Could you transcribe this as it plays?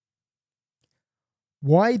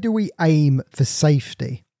Why do we aim for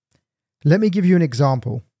safety? Let me give you an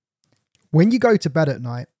example. When you go to bed at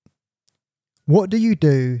night, what do you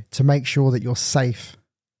do to make sure that you're safe?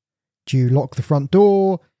 Do you lock the front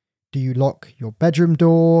door? Do you lock your bedroom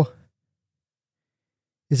door?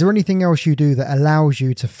 Is there anything else you do that allows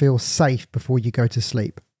you to feel safe before you go to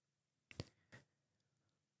sleep?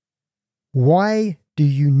 Why do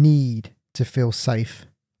you need to feel safe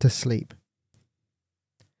to sleep?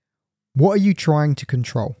 What are you trying to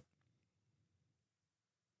control?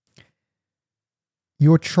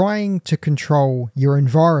 You're trying to control your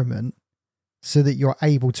environment so that you're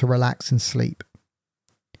able to relax and sleep.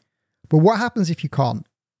 But what happens if you can't?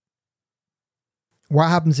 What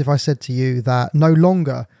happens if I said to you that no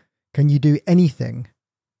longer can you do anything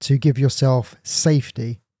to give yourself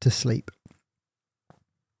safety to sleep?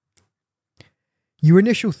 Your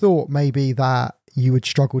initial thought may be that you would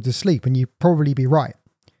struggle to sleep, and you'd probably be right.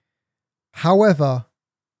 However,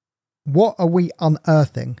 what are we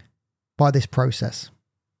unearthing by this process?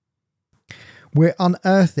 We're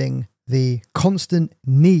unearthing the constant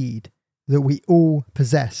need that we all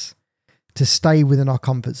possess to stay within our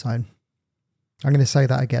comfort zone. I'm going to say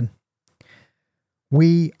that again.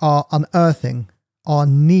 We are unearthing our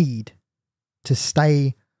need to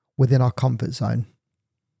stay within our comfort zone.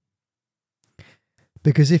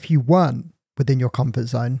 Because if you weren't within your comfort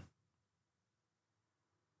zone,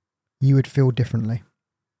 you would feel differently.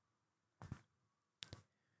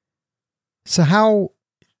 So how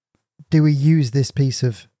do we use this piece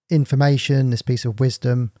of information, this piece of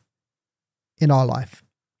wisdom in our life?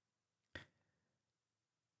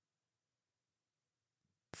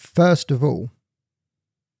 First of all,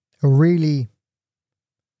 a really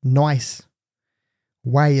nice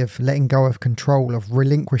way of letting go of control, of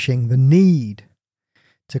relinquishing the need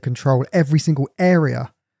to control every single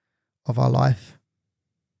area of our life,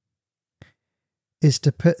 is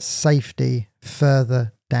to put safety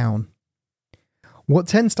further down. What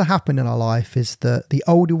tends to happen in our life is that the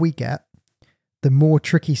older we get, the more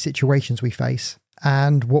tricky situations we face.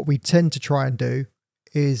 And what we tend to try and do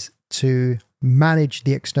is to manage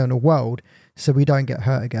the external world so we don't get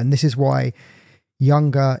hurt again. This is why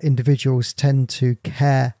younger individuals tend to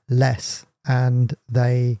care less and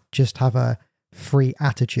they just have a free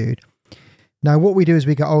attitude. Now, what we do as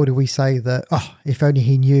we get older, we say that, if only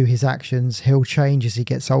he knew his actions, he'll change as he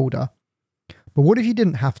gets older. But what if you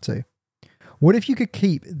didn't have to? What if you could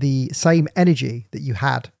keep the same energy that you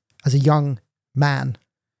had as a young man,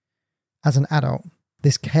 as an adult,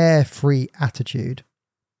 this carefree attitude?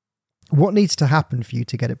 What needs to happen for you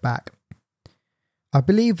to get it back? I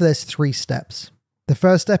believe there's 3 steps. The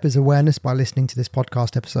first step is awareness by listening to this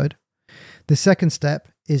podcast episode. The second step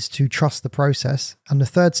is to trust the process. And the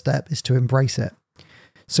third step is to embrace it.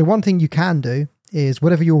 So one thing you can do is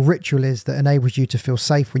whatever your ritual is that enables you to feel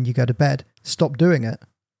safe when you go to bed, stop doing it.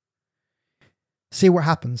 See what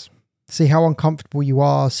happens. See how uncomfortable you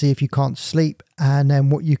are. See if you can't sleep. And then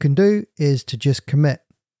what you can do is to just commit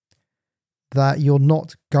that you're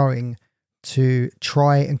not going to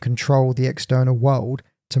try and control the external world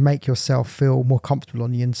to make yourself feel more comfortable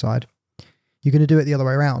on the inside. You're going to do it the other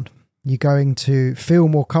way around. You're going to feel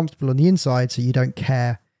more comfortable on the inside so you don't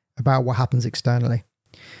care about what happens externally.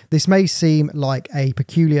 This may seem like a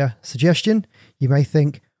peculiar suggestion. You may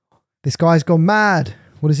think, this guy's gone mad.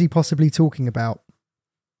 What is he possibly talking about?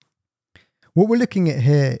 What we're looking at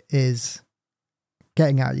here is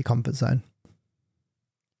getting out of your comfort zone.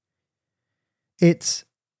 It's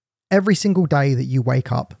every single day that you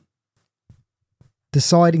wake up,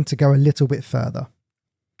 deciding to go a little bit further.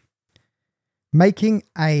 Making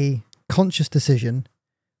a conscious decision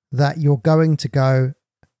that you're going to go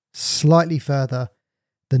slightly further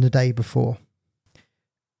than the day before.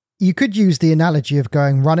 You could use the analogy of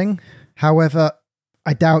going running. However,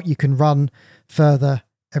 I doubt you can run further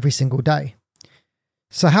every single day.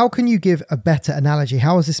 So how can you give a better analogy?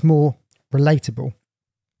 How is this more relatable?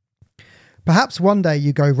 Perhaps one day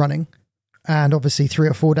you go running, and obviously 3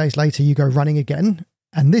 or 4 days later you go running again,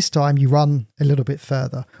 and this time you run a little bit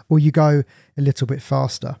further, or you go a little bit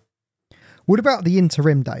faster. What about the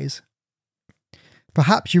interim days?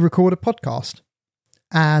 Perhaps you record a podcast,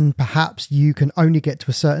 and perhaps you can only get to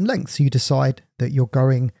a certain length, so you decide that you're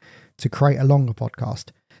going to create a longer podcast.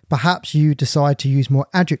 Perhaps you decide to use more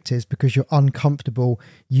adjectives because you're uncomfortable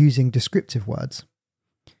using descriptive words.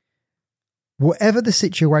 Whatever the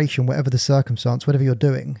situation, whatever the circumstance, whatever you're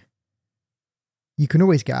doing, you can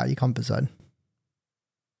always get out of your comfort zone.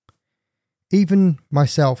 Even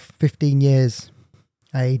myself, 15 years,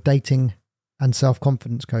 a dating and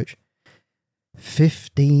self-confidence coach,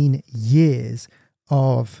 15 years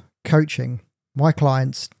of coaching my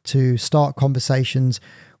clients to start conversations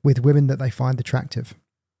with women that they find attractive.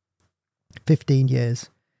 15 years.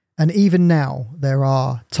 And even now, there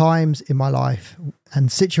are times in my life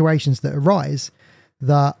and situations that arise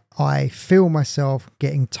that I feel myself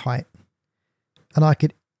getting tight. And I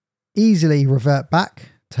could easily revert back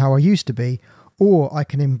to how I used to be, or I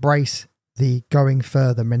can embrace the going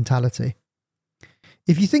further mentality.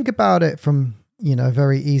 If you think about it from, a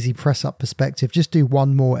very easy press up perspective, just do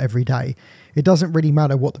one more every day. It doesn't really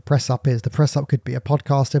matter what the press up is. The press up could be a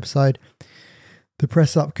podcast episode. The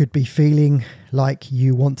press up could be feeling like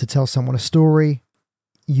you want to tell someone a story.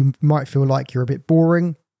 You might feel like you're a bit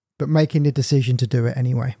boring, but making the decision to do it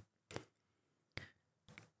anyway.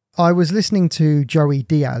 I was listening to Joey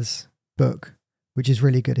Diaz's book, which is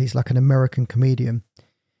really good. He's like an American comedian.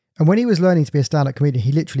 And when he was learning to be a stand-up comedian,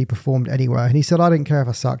 he literally performed anywhere. And he said, I didn't care if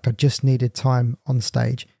I sucked. I just needed time on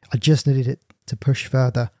stage. I just needed it to push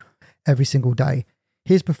further every single day.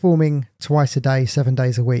 He's performing twice a day, 7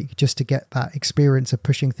 days a week, just to get that experience of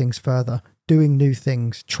pushing things further, doing new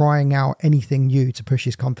things, trying out anything new to push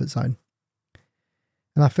his comfort zone.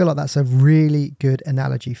 And I feel like that's a really good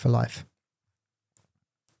analogy for life.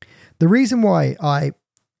 The reason why I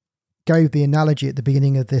gave the analogy at the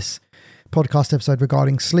beginning of this podcast episode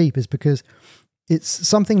regarding sleep is because it's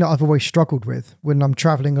something that I've always struggled with when I'm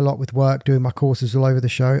traveling a lot with work, doing my courses all over the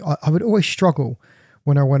show. I would always struggle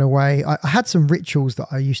when I went away. I had some rituals that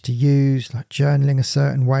I used to use, like journaling a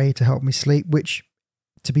certain way to help me sleep, which,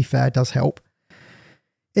 to be fair, does help.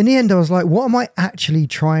 In the end, I was like, what am I actually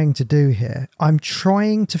trying to do here? I'm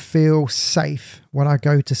trying to feel safe when I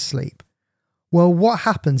go to sleep. Well, what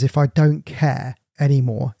happens if I don't care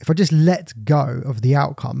anymore? If I just let go of the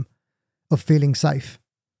outcome of feeling safe?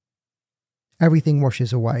 Everything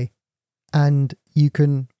washes away and you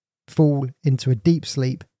can fall into a deep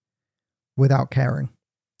sleep without caring.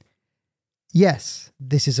 Yes,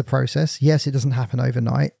 this is a process. Yes, it doesn't happen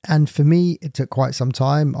overnight. And for me, it took quite some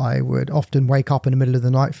time. I would often wake up in the middle of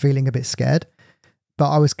the night feeling a bit scared, but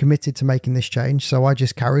I was committed to making this change. So I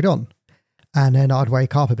just carried on. And then I'd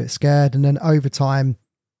wake up a bit scared. And then over time,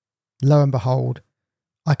 lo and behold,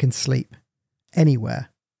 I can sleep anywhere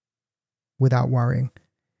without worrying.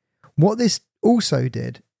 What this also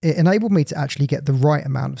did, it enabled me to actually get the right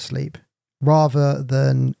amount of sleep rather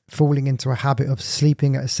than falling into a habit of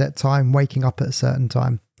sleeping at a set time, waking up at a certain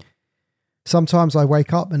time. Sometimes I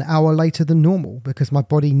wake up an hour later than normal because my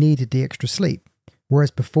body needed the extra sleep.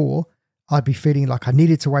 Whereas before, I'd be feeling like I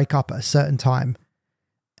needed to wake up at a certain time.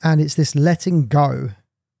 And it's this letting go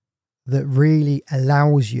that really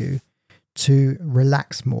allows you to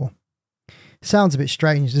relax more. Sounds a bit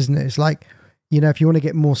strange, doesn't it? It's like, if you want to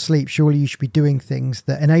get more sleep, surely you should be doing things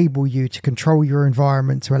that enable you to control your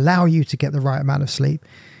environment, to allow you to get the right amount of sleep.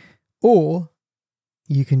 Or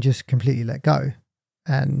you can just completely let go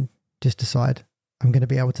and just decide, I'm going to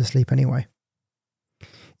be able to sleep anyway.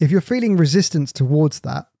 If you're feeling resistance towards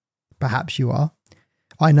that, perhaps you are.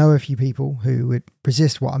 I know a few people who would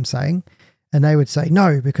resist what I'm saying, and they would say,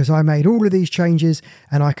 no, because I made all of these changes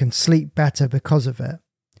and I can sleep better because of it.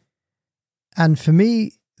 And for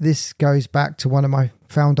me, this goes back to one of my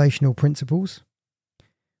foundational principles,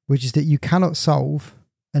 which is that you cannot solve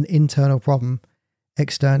an internal problem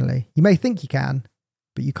externally. You may think you can,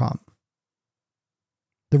 but you can't.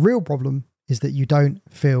 The real problem is that you don't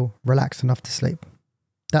feel relaxed enough to sleep.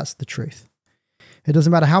 That's the truth. It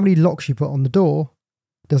doesn't matter how many locks you put on the door.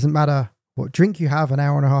 It doesn't matter what drink you have an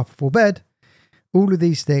hour and a half before bed. All of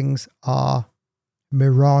these things are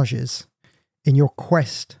mirages in your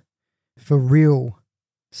quest for real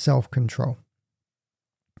self-control.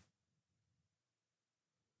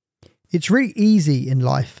 It's really easy in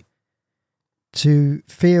life to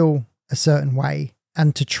feel a certain way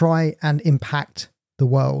and to try and impact the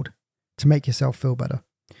world to make yourself feel better.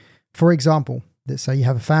 For example, let's say you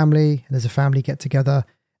have a family and there's a family get together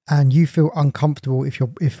and you feel uncomfortable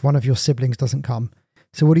if one of your siblings doesn't come.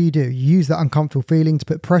 So what do? You use that uncomfortable feeling to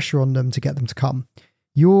put pressure on them to get them to come.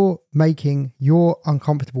 You're making your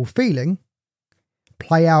uncomfortable feeling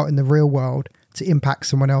play out in the real world to impact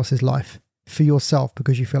someone else's life for yourself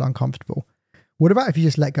because you feel uncomfortable. What about if you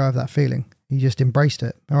just let go of that feeling? You just embraced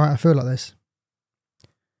it. All right, I feel like this.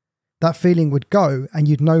 That feeling would go and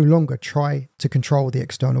you'd no longer try to control the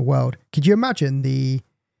external world. Could you imagine the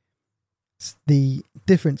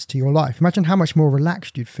difference to your life? Imagine how much more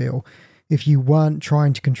relaxed you'd feel if you weren't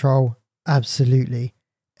trying to control absolutely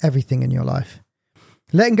everything in your life.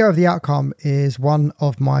 Letting go of the outcome is one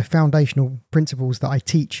of my foundational principles that I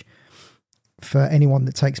teach for anyone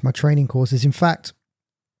that takes my training courses. In fact,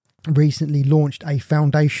 recently launched a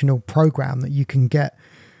foundational program that you can get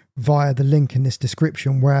via the link in this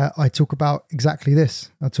description, where I talk about exactly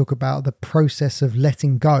this. I talk about the process of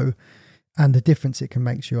letting go and the difference it can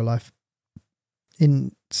make to your life.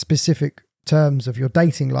 In specific terms of your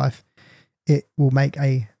dating life, it will make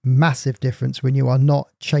a massive difference when you are not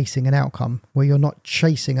chasing an outcome, where you're not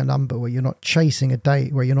chasing a number, where you're not chasing a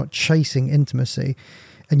date, where you're not chasing intimacy,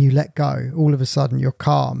 and you let go. All of a sudden you're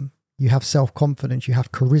calm, you have self-confidence, you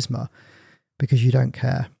have charisma because you don't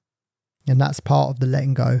care. And that's part of the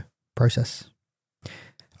letting go process.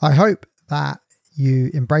 I hope that you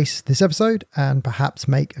embrace this episode and perhaps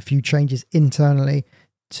make a few changes internally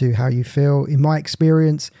to how you feel. In my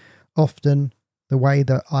experience, often the way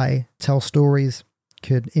that I tell stories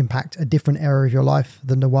could impact a different area of your life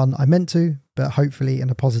than the one I meant to, but hopefully in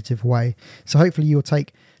a positive way. So hopefully you'll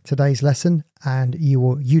take today's lesson and you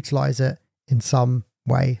will utilize it in some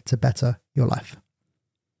way to better your life.